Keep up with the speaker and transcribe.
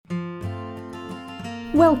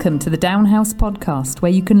Welcome to the Down House podcast,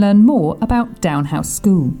 where you can learn more about Down House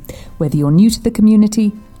School. Whether you're new to the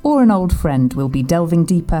community or an old friend, we'll be delving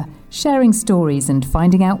deeper, sharing stories and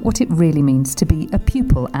finding out what it really means to be a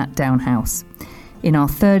pupil at Down House. In our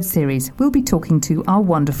third series, we'll be talking to our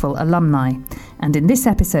wonderful alumni. And in this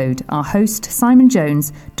episode, our host, Simon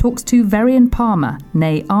Jones, talks to Veryan Palmer,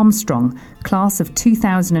 née Armstrong, class of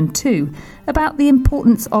 2002, about the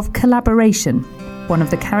importance of collaboration, one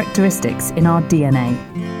of the characteristics in our DNA.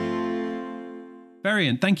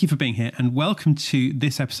 Veryan, thank you for being here and welcome to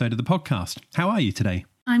this episode of the podcast. How are you today?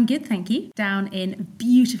 I'm good, thank you. Down in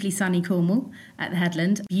beautifully sunny Cornwall at the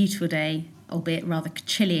Headland. Beautiful day, albeit rather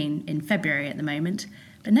chilly in February at the moment.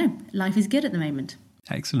 But no, life is good at the moment.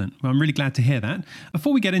 Excellent. Well, I'm really glad to hear that.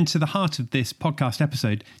 Before we get into the heart of this podcast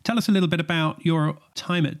episode, tell us a little bit about your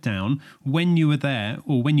time at Down, when you were there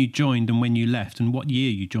or when you joined and when you left and what year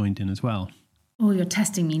you joined in as well. Oh, you're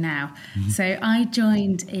testing me now. So I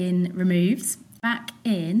joined in Removes back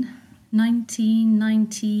in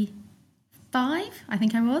 1995, I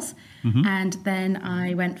think I was. And then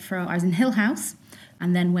I was in Hill House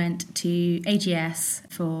and then went to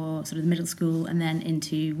AGS for sort of the middle school and then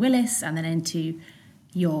into Willis and then into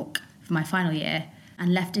York for my final year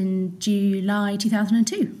and left in July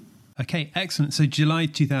 2002. Okay, excellent. So July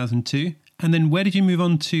 2002. And then where did you move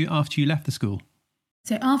on to after you left the school?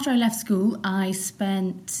 So after I left school, I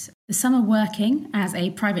spent the summer working as a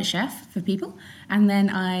private chef for people. And then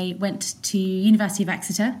I went to University of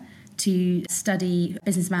Exeter to study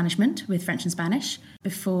business management with French and Spanish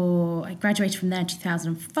before I graduated from there in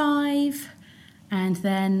 2005. And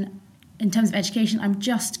then in terms of education, I'm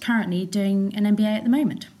just currently doing an MBA at the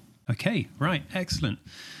moment. Okay, right, excellent.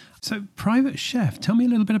 So private chef, tell me a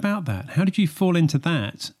little bit about that. How did you fall into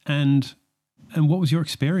that and what was your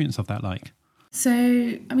experience of that like?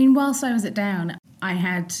 So, whilst I was at Down, I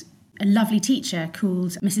had a lovely teacher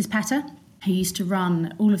called Mrs. Petter, who used to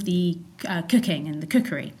run all of the cooking and the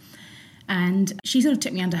cookery. And she sort of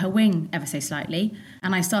took me under her wing ever so slightly.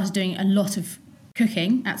 And I started doing a lot of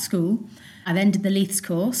cooking at school. I then did the Leiths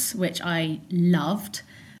course, which I loved.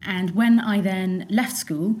 And when I then left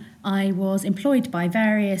school, I was employed by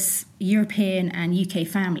various European and UK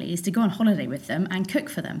families to go on holiday with them and cook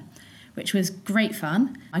for them, which was great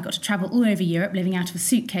fun. I got to travel all over Europe, living out of a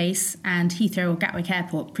suitcase and Heathrow or Gatwick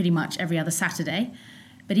Airport pretty much every other Saturday.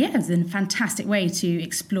 But yeah, it was a fantastic way to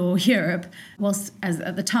explore Europe, whilst as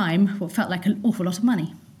at the time, what felt like an awful lot of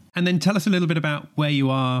money. And then tell us a little bit about where you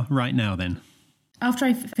are right now then. After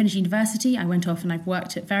I finished university, I went off and I've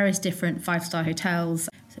worked at various different five-star hotels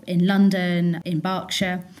in London, in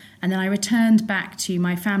Berkshire. And then I returned back to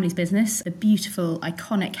my family's business, a beautiful,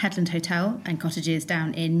 iconic Headland Hotel and cottages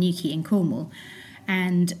down in Newquay in Cornwall.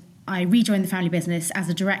 And I rejoined the family business as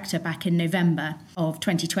a director back in November of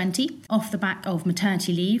 2020, off the back of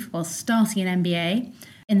maternity leave while starting an MBA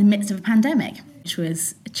in the midst of a pandemic, which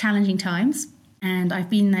was challenging times. And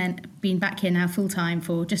I've been back here now full-time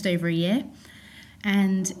for just over a year.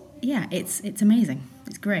 And yeah, it's amazing.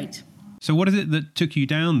 It's great. So what is it that took you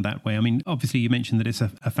down that way? Obviously you mentioned that it's a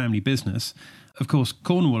family business. Of course,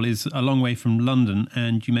 Cornwall is a long way from London,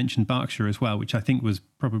 and you mentioned Berkshire as well, which I think was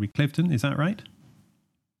probably Clifton. Is that right?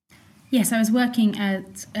 Yes, I was working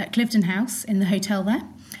at Clifton House in the hotel there.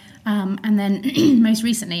 And then most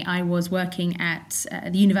recently, I was working at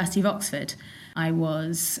the University of Oxford. I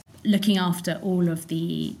was looking after all of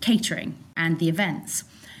the catering and the events.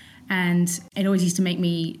 And it always used to make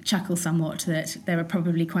me chuckle somewhat that there were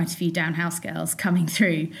probably quite a few Down House girls coming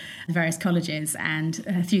through the various colleges and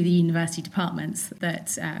through the university departments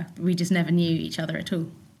that we just never knew each other at all.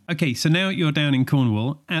 Okay, so now you're down in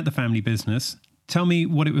Cornwall at the family business. Tell me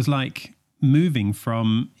what it was like moving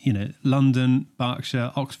from, London,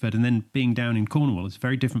 Berkshire, Oxford, and then being down in Cornwall. It's a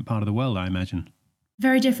very different part of the world, I imagine.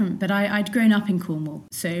 Very different, but I'd grown up in Cornwall.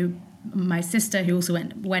 So my sister,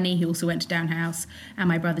 Wenny, who also went to Down House, and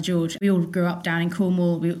my brother George, we all grew up down in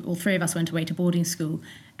Cornwall. All three of us went away to boarding school.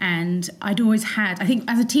 And I'd always had, I think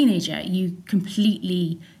as a teenager, you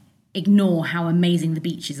completely ignore how amazing the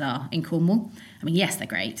beaches are in Cornwall. Yes, they're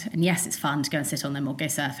great. And yes, it's fun to go and sit on them or go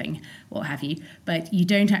surfing, what have you. But you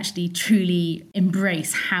don't actually truly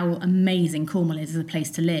embrace how amazing Cornwall is as a place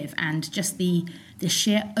to live and just the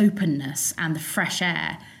sheer openness and the fresh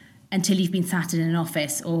air until you've been sat in an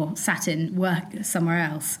office or sat in work somewhere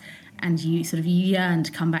else and you yearn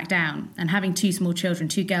to come back down. And having two small children,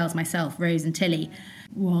 two girls, myself, Rose and Tilly,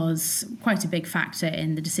 was quite a big factor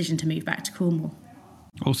in the decision to move back to Cornwall.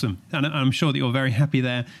 Awesome. And I'm sure that you're very happy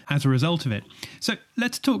there as a result of it. So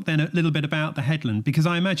let's talk then a little bit about the Headland, because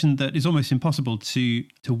I imagine that it's almost impossible to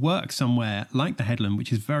work somewhere like the Headland,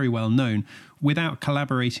 which is very well known, without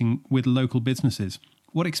collaborating with local businesses.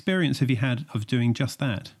 What experience have you had of doing just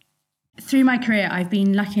that? Through my career, I've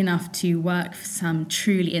been lucky enough to work for some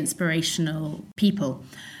truly inspirational people.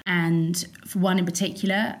 And for one in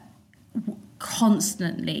particular,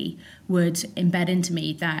 constantly would embed into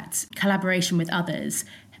me that collaboration with others,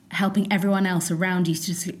 helping everyone else around you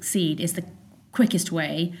to succeed, is the quickest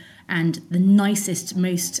way and the nicest,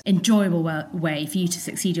 most enjoyable way for you to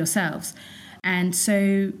succeed yourselves. And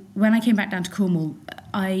so when I came back down to Cornwall,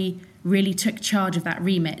 I really took charge of that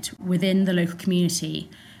remit within the local community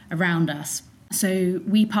around us. So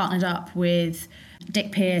we partnered up with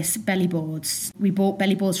Dick Pearce belly boards. We bought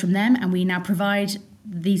belly boards from them, and we now provide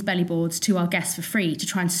these belly boards to our guests for free to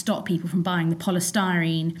try and stop people from buying the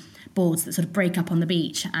polystyrene boards that sort of break up on the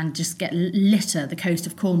beach and just litter the coast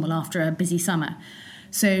of Cornwall after a busy summer.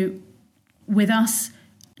 So with us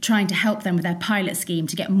trying to help them with their pilot scheme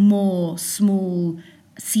to get more small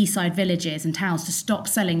seaside villages and towns to stop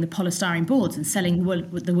selling the polystyrene boards and selling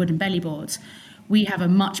the wooden belly boards, we have a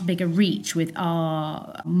much bigger reach with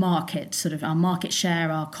our market, sort of our market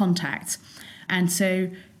share, our contacts. And so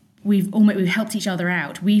we've helped each other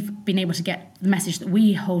out. We've been able to get the message that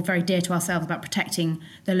we hold very dear to ourselves about protecting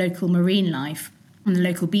the local marine life on the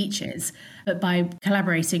local beaches, but by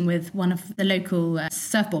collaborating with one of the local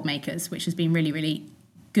surfboard makers, which has been really, really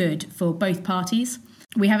good for both parties.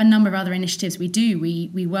 We have a number of other initiatives we do.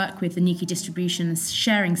 We work with the Newquay Distribution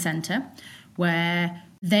Sharing Centre, where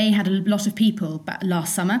they had a lot of people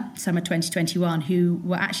last summer 2021, who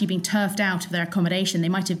were actually being turfed out of their accommodation they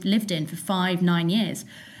might have lived in for 5-9 years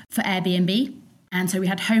for Airbnb. And so we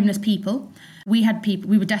had homeless people. We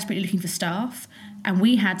were desperately looking for staff, and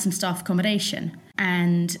we had some staff accommodation.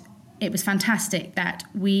 And it was fantastic that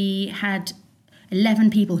we had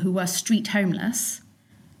 11 people who were street homeless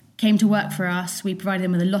came to work for us. We provided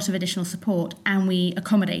them with a lot of additional support, and we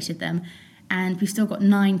accommodated them. And we've still got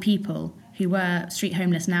 9 people who were street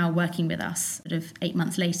homeless now working with us sort of 8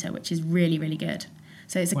 months later, which is really, really good.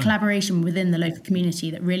 So it's a collaboration within the local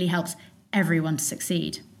community that really helps everyone to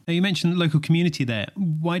succeed. Now, you mentioned local community there.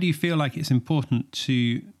 Why do you feel like it's important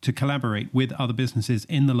to collaborate with other businesses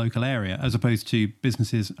in the local area as opposed to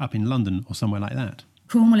businesses up in London or somewhere like that?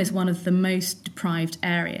 Cornwall is one of the most deprived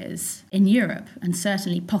areas in Europe, and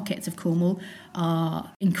certainly pockets of Cornwall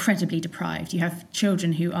are incredibly deprived. You have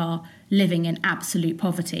children who are living in absolute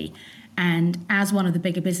poverty. And as one of the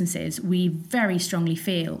bigger businesses, we very strongly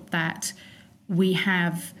feel that we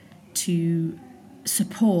have to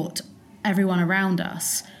support everyone around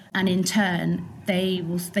us. And in turn, they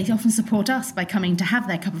often support us by coming to have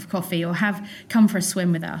their cup of coffee or come for a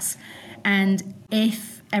swim with us. And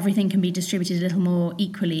if everything can be distributed a little more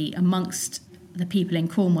equally amongst the people in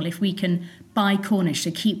Cornwall, if we can buy Cornish,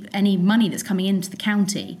 so keep any money that's coming into the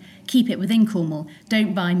county, keep it within Cornwall.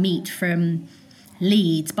 Don't buy meat from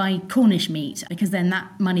Leeds, buy Cornish meat, because then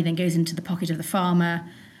that money then goes into the pocket of the farmer.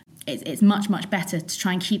 It's much, much better to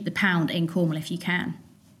try and keep the pound in Cornwall if you can.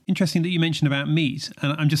 Interesting that you mentioned about meat,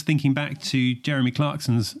 and I'm just thinking back to Jeremy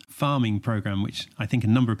Clarkson's farming program, which I think a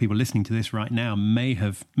number of people listening to this right now may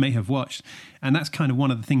have watched, and that's kind of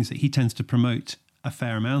one of the things that he tends to promote a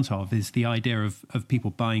fair amount of, is the idea of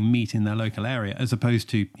people buying meat in their local area, as opposed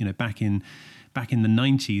to, you know, back in the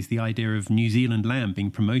 90s, the idea of New Zealand lamb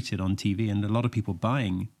being promoted on TV and a lot of people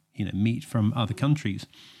buying, you know, meat from other countries.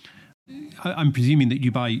 I'm presuming that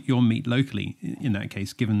you buy your meat locally in that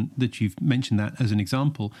case, given that you've mentioned that as an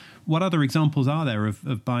example. What other examples are there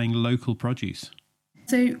of buying local produce?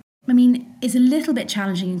 So, I mean, it's a little bit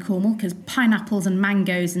challenging in Cornwall because pineapples and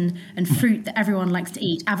mangoes and fruit that everyone likes to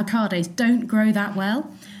eat, avocados, don't grow that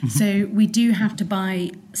well. So we do have to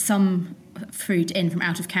buy some fruit in from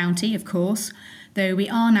out of county, of course, though we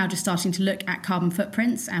are now just starting to look at carbon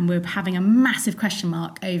footprints, and we're having a massive question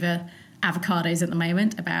mark over avocados at the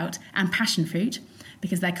moment and passion fruit,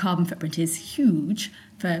 because their carbon footprint is huge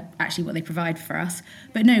for actually what they provide for us.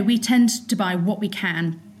 But no, we tend to buy what we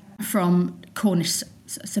can from Cornish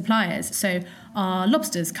suppliers. So our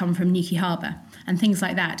lobsters come from Newquay Harbour and things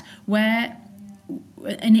like that,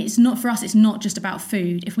 and it's not, for us, it's not just about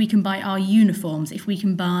food. If we can buy our uniforms, if we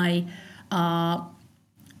can buy our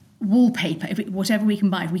wallpaper, whatever we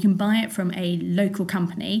can buy, if we can buy it from a local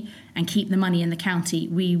company and keep the money in the county,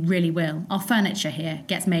 we really will. Our furniture here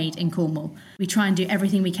gets made in Cornwall. We try and do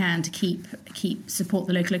everything we can to support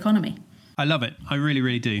the local economy. I love it. I really,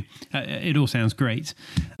 really do. It all sounds great.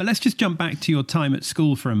 But let's just jump back to your time at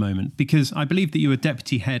school for a moment, because I believe that you were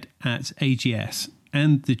deputy head at AGS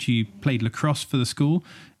and that you played lacrosse for the school,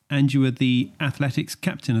 and you were the athletics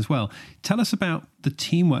captain as well. Tell us about the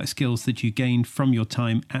teamwork skills that you gained from your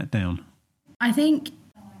time at Down. I think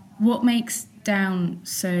what makes Down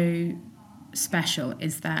so special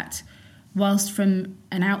is that whilst from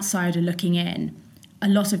an outsider looking in, a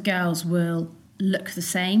lot of girls will look the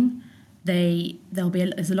same. There's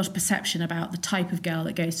a lot of perception about the type of girl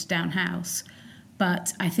that goes to Down House.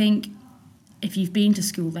 But I think if you've been to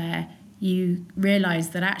school there, you realise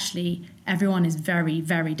that actually everyone is very,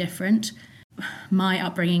 very different. My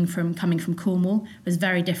upbringing coming from Cornwall was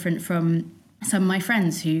very different from some of my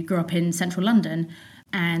friends who grew up in central London,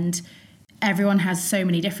 and everyone has so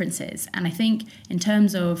many differences. And I think in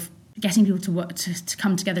terms of getting people to work to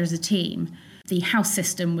come together as a team, the house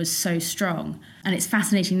system was so strong. And it's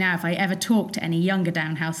fascinating now, if I ever talk to any younger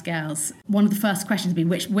Down House girls, one of the first questions would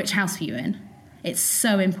be, which house were you in? It's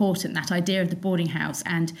so important, that idea of the boarding house,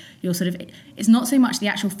 and you're it's not so much the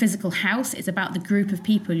actual physical house, it's about the group of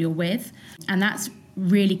people you're with. And that's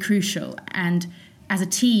really crucial. And as a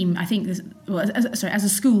team, I think, as a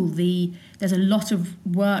school, there's a lot of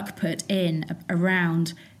work put in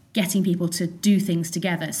around getting people to do things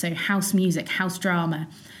together. So house music, house drama,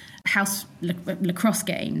 house lacrosse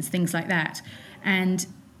games, things like that. And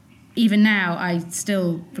even now, I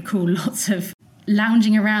still recall lots of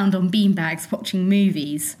lounging around on beanbags, watching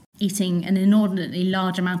movies, eating an inordinately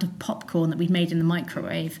large amount of popcorn that we'd made in the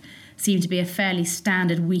microwave. Seemed to be a fairly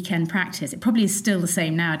standard weekend practice. It probably is still the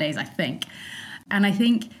same nowadays, I think. And I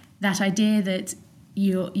think that idea that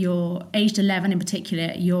you're aged 11 in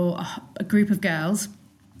particular, you're a group of girls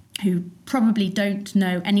who probably don't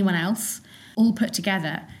know anyone else, all put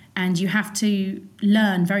together, and you have to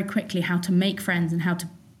learn very quickly how to make friends and how to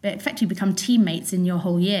effectively become teammates in your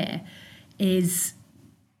whole year, is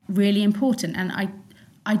really important. And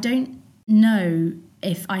I don't know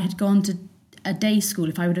if I had gone to a day school,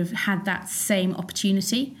 if I would have had that same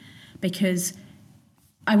opportunity, because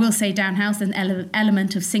I will say Down House, there's an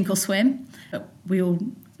element of sink or swim. We all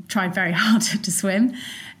tried very hard to swim,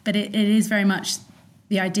 but it is very much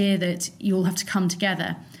the idea that you all have to come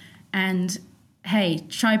together. And hey,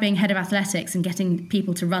 try being head of athletics and getting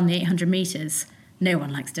people to run the 800 metres. No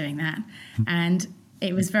one likes doing that. And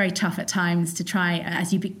it was very tough at times to try,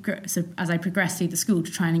 as I progressed through the school,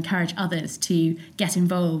 to try and encourage others to get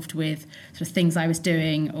involved with sort of things I was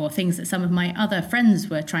doing or things that some of my other friends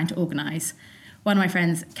were trying to organise. One of my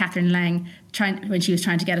friends, Catherine Lang, when she was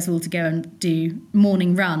trying to get us all to go and do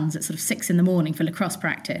morning runs at sort of 6 a.m. for lacrosse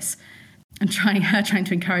practice, and trying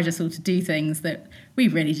to encourage us all to do things that we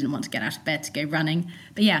really didn't want to get out of bed to go running.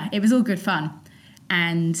 But yeah, it was all good fun.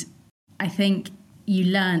 And I think you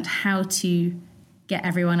learned how to get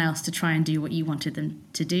everyone else to try and do what you wanted them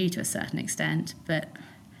to do to a certain extent. But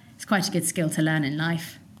it's quite a good skill to learn in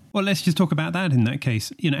life. Well, let's just talk about that in that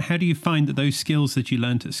case. How do you find that those skills that you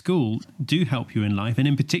learnt at school do help you in life, and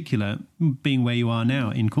in particular, being where you are now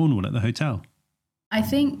in Cornwall at the hotel? I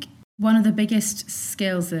think one of the biggest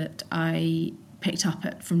skills that I picked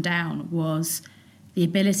up from Down was the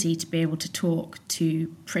ability to be able to talk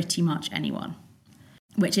to pretty much anyone,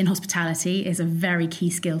 which in hospitality is a very key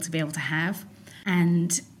skill to be able to have.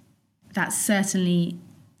 And that's certainly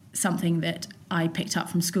something that I picked up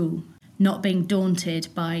from school. Not being daunted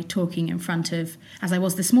by talking in front of, as I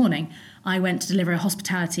was this morning, I went to deliver a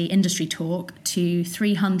hospitality industry talk to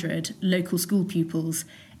 300 local school pupils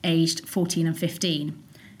aged 14 and 15,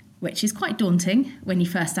 which is quite daunting when you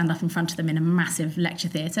first stand up in front of them in a massive lecture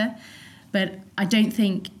theatre. But I don't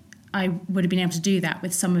think I would have been able to do that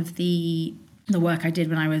with some of the work I did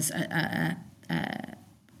when I was a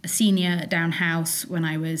senior at Down House, when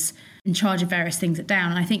I was in charge of various things at Down.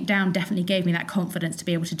 And I think Down definitely gave me that confidence to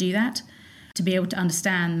be able to do that, to be able to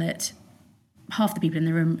understand that half the people in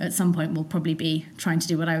the room at some point will probably be trying to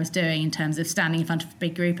do what I was doing in terms of standing in front of a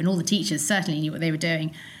big group, and all the teachers certainly knew what they were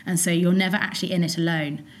doing. And so you're never actually in it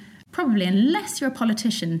alone. Probably, unless you're a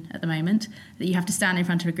politician at the moment, that you have to stand in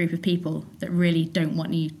front of a group of people that really don't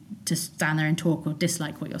want you to stand there and talk or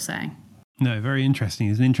dislike what you're saying. No, very interesting.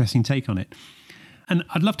 It's an interesting take on it. And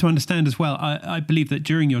I'd love to understand as well, I believe that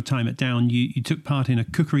during your time at Down, you took part in a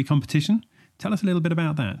cookery competition. Tell us a little bit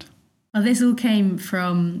about that. Well, this all came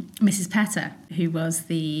from Mrs. Petter, who was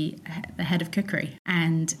the head of cookery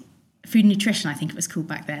and food and nutrition, I think it was called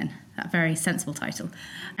back then, that very sensible title.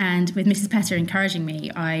 And with Mrs. Petter encouraging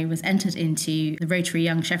me, I was entered into the Rotary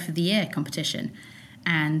Young Chef of the Year competition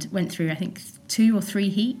and went through, I think, 2 or 3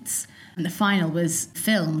 heats. And the final was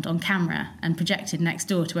filmed on camera and projected next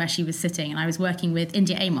door to where she was sitting. And I was working with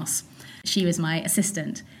India Amos. She was my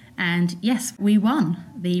assistant. And yes, we won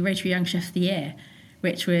the Rotary Young Chef of the Year,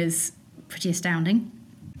 which was pretty astounding.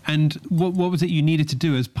 And what was it you needed to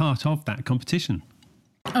do as part of that competition?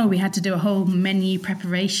 Oh, we had to do a whole menu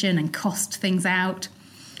preparation and cost things out.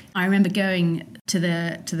 I remember going to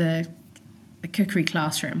the cookery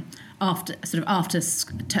classroom after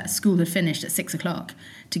school had finished at 6 o'clock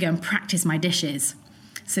to go and practice my dishes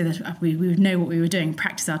so that we would know what we were doing,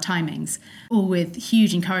 practice our timings, all with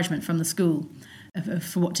huge encouragement from the school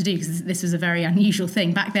for what to do, because this was a very unusual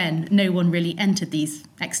thing. Back then, no one really entered these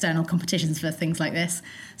external competitions for things like this.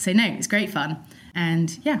 So no, it was great fun.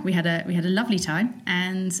 And yeah, we had a lovely time.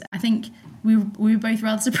 And I think we were both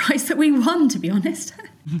rather surprised that we won, to be honest.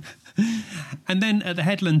 And then at the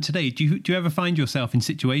Headland today, do you ever find yourself in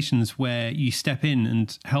situations where you step in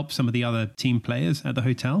and help some of the other team players at the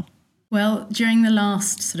hotel? Well, during the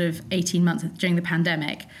last sort of 18 months during the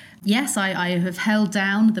pandemic, yes, I have held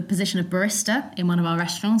down the position of barista in one of our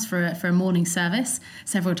restaurants for a morning service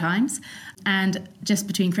several times. And just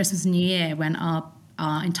between Christmas and New Year, when our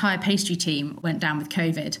entire pastry team went down with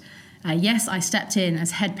COVID, yes, I stepped in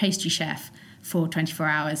as head pastry chef for 24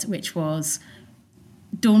 hours, which was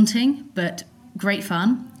daunting, but great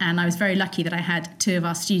fun. And I was very lucky that I had two of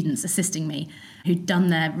our students assisting me who'd done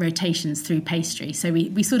their rotations through pastry. So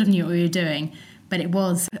we sort of knew what we were doing, but it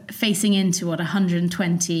was facing into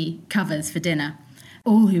 120 covers for dinner,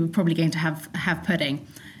 all who were probably going to have pudding.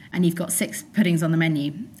 And you've got 6 puddings on the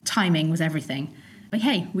menu. Timing was everything. But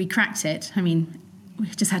hey, we cracked it. I mean, we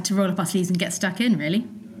just had to roll up our sleeves and get stuck in, really.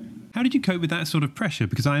 How did you cope with that sort of pressure?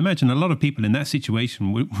 Because I imagine a lot of people in that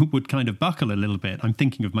situation would kind of buckle a little bit. I'm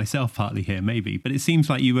thinking of myself partly here, maybe, but it seems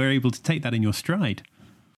like you were able to take that in your stride.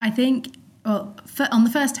 I think, well, on the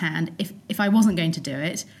first hand, if I wasn't going to do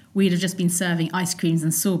it, we'd have just been serving ice creams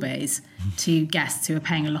and sorbets to guests who were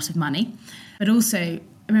paying a lot of money. But also,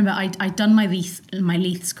 remember, I'd done my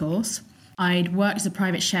Leiths course. I'd worked as a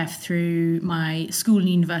private chef through my school and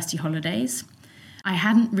university holidays. I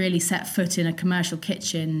hadn't really set foot in a commercial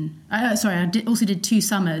kitchen. I also did 2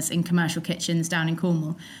 summers in commercial kitchens down in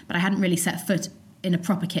Cornwall, but I hadn't really set foot in a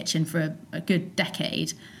proper kitchen for a good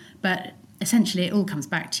decade. But essentially, it all comes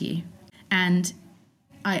back to you. And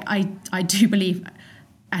I do believe,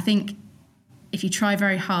 I think if you try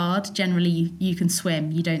very hard, generally you can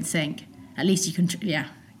swim, you don't sink. At least you can,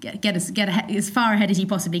 get as far ahead as you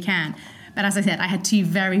possibly can. But as I said, I had 2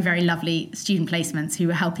 very, very lovely student placements who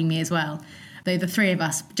were helping me as well. Though the 3 of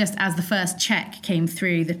us, just as the first check came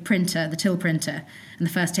through the printer, the till printer, and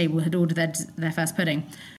the first table had ordered their first pudding,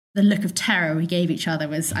 the look of terror we gave each other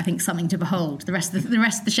was, I think, something to behold. The rest of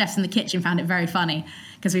the chefs in the kitchen found it very funny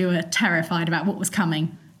because we were terrified about what was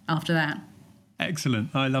coming after that.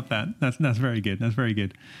 Excellent. I love that. That's very good. That's very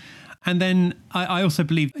good. And then I also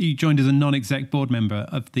believe you joined as a non-exec board member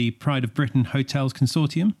of the Pride of Britain Hotels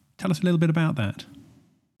Consortium. Tell us a little bit about that.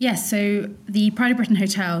 Yes, so the Pride of Britain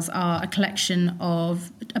hotels are a collection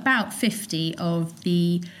of about 50 of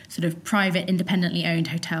the sort of private, independently owned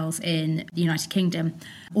hotels in the United Kingdom,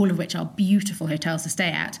 all of which are beautiful hotels to stay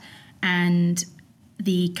at. And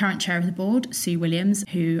the current chair of the board, Sue Williams,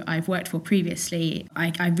 who I've worked for previously,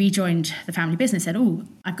 I rejoined the family business, said,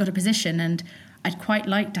 I've got a position and I'd quite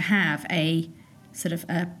like to have a sort of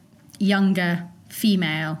a younger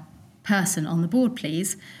female person on the board,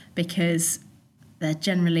 please, because they're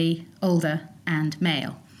generally older and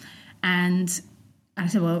male. And I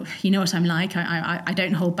said, well, you know what I'm like. I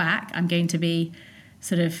don't hold back. I'm going to be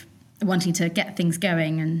sort of wanting to get things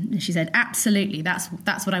going. And she said, absolutely, that's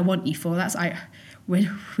what I want you for. We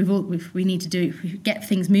need to get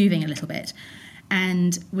things moving a little bit.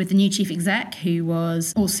 And with the new chief exec, who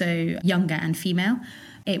was also younger and female,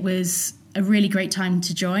 it was a really great time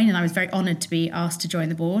to join. And I was very honoured to be asked to join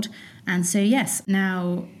the board. And so, yes,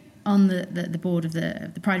 now on the board of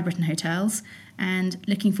the Pride of Britain Hotels and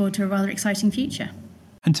looking forward to a rather exciting future.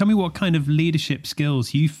 And tell me what kind of leadership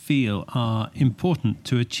skills you feel are important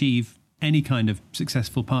to achieve any kind of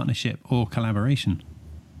successful partnership or collaboration.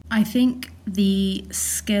 I think the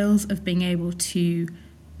skills of being able to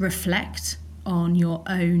reflect on your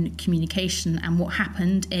own communication and what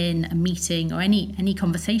happened in a meeting or any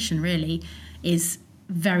conversation really is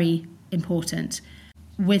very important.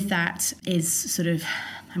 With that is sort of,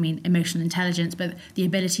 emotional intelligence, but the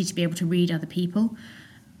ability to be able to read other people.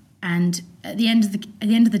 And at the end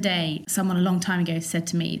of the day, someone a long time ago said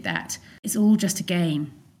to me that it's all just a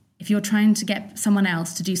game. If you're trying to get someone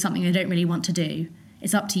else to do something they don't really want to do,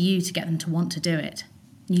 it's up to you to get them to want to do it.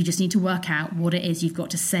 You just need to work out what it is you've got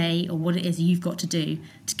to say or what it is you've got to do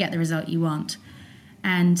to get the result you want.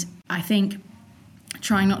 And I think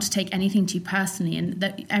trying not to take anything too personally, and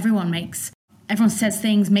that everyone says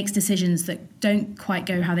things, makes decisions that don't quite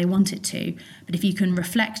go how they want it to. But if you can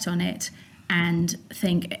reflect on it and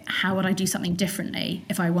think, how would I do something differently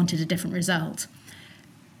if I wanted a different result?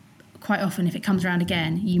 Quite often, if it comes around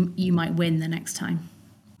again, you might win the next time.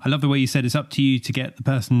 I love the way you said it's up to you to get the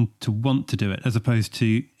person to want to do it, as opposed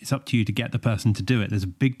to it's up to you to get the person to do it. There's a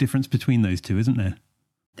big difference between those two, isn't there?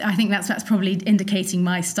 I think that's probably indicating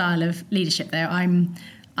my style of leadership there. I'm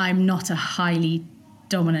not a highly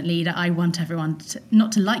dominant leader. I want everyone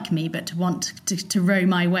not to like me, but to want to row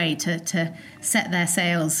my way, to set their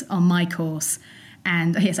sails on my course.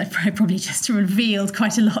 And yes, I probably just revealed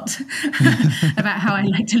quite a lot about how I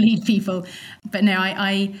like to lead people. But no,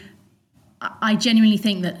 I genuinely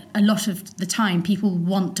think that a lot of the time people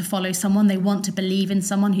want to follow someone. They want to believe in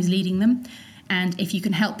someone who's leading them. And if you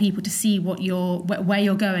can help people to see where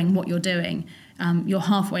you're going, what you're doing, you're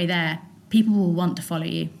halfway there. People will want to follow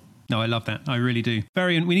you. No, I love that. I really do.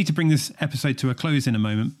 Veryan, we need to bring this episode to a close in a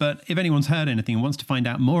moment. But if anyone's heard anything and wants to find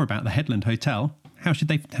out more about the Headland Hotel, how should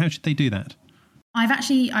they do that?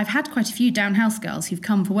 I've had quite a few down house girls who've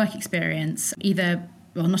come for work experience, either,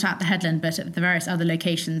 well, not at the Headland, but at the various other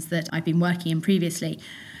locations that I've been working in previously.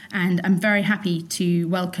 And I'm very happy to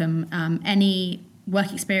welcome any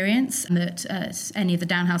work experience that any of the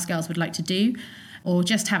down house girls would like to do, or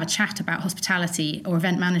just have a chat about hospitality or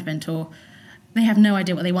event management, or they have no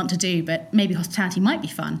idea what they want to do, but maybe hospitality might be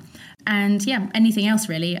fun. And yeah, anything else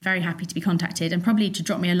really, very happy to be contacted, and probably to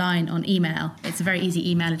drop me a line on email. It's a very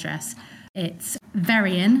easy email address. It's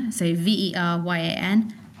Veryan, so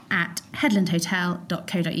Veryan, at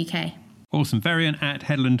headlandhotel.co.uk. Awesome. Veryan at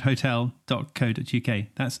headlandhotel.co.uk.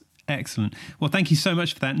 That's excellent. Well, thank you so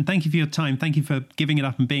much for that. And thank you for your time. Thank you for giving it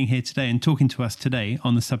up and being here today and talking to us today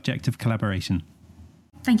on the subject of collaboration.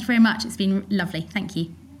 Thank you very much. It's been lovely. Thank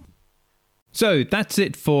you. So that's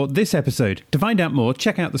it for this episode. To find out more,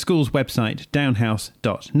 check out the school's website,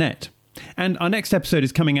 downhouse.net. And our next episode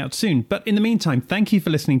is coming out soon. But in the meantime, thank you for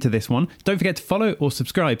listening to this one. Don't forget to follow or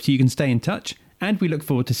subscribe so you can stay in touch. And we look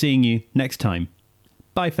forward to seeing you next time.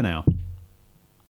 Bye for now.